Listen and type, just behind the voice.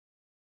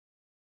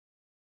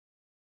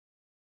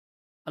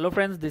Hello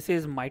friends, this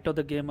is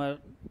MitoTheGamer.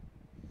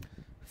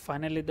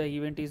 Finally the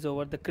event is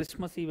over. The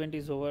Christmas event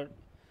is over.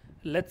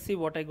 Let's see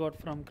what I got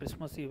from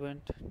Christmas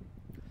event.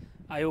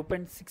 I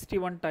opened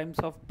 61 times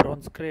of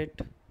bronze crate,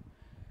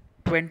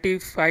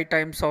 25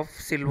 times of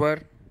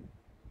silver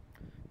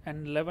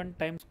and 11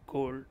 times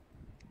gold.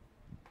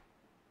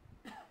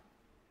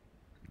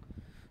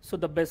 So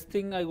the best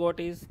thing I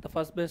got is, the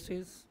first best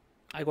is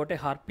I got a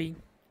harpy,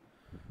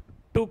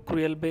 two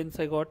cruel banes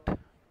I got,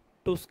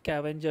 two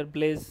scavenger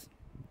blaze,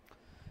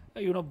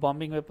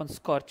 bombing weapon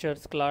scorcher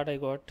clad I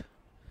got,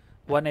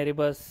 one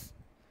erebus,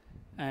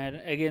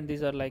 and again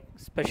these are like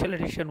special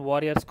edition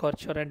warrior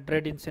scorcher and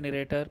dread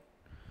incinerator,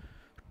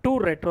 two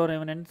retro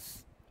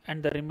revenants,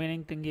 and the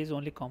remaining thing is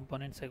only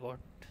components I got.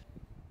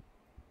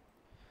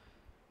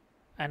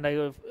 And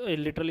I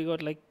literally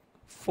got like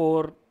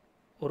four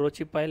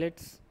orochi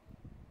pilots,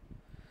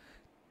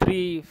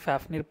 three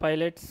fafnir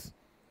pilots,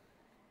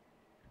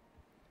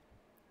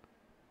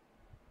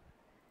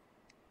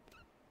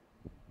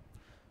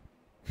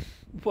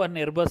 one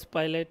airbus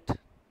pilot,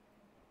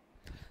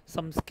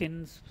 some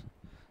skins,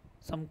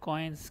 some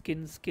coins,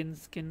 skin,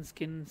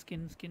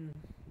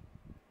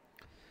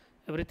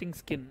 everything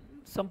skin,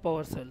 some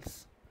power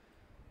cells.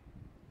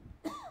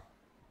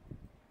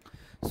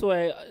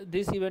 So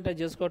this event I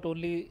just got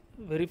only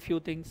very few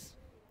things.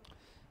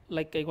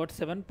 Like I got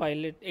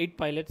eight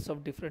pilots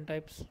of different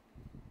types,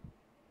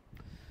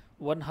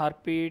 one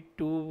harpy,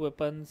 two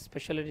weapons,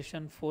 special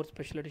edition, four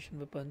special edition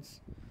weapons,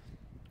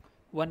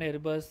 one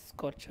airbus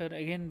scorcher,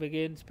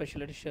 again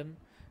special edition,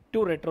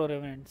 two retro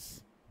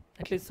events.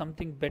 At least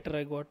something better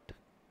I got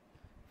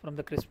from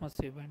the Christmas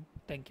event.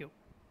 Thank you.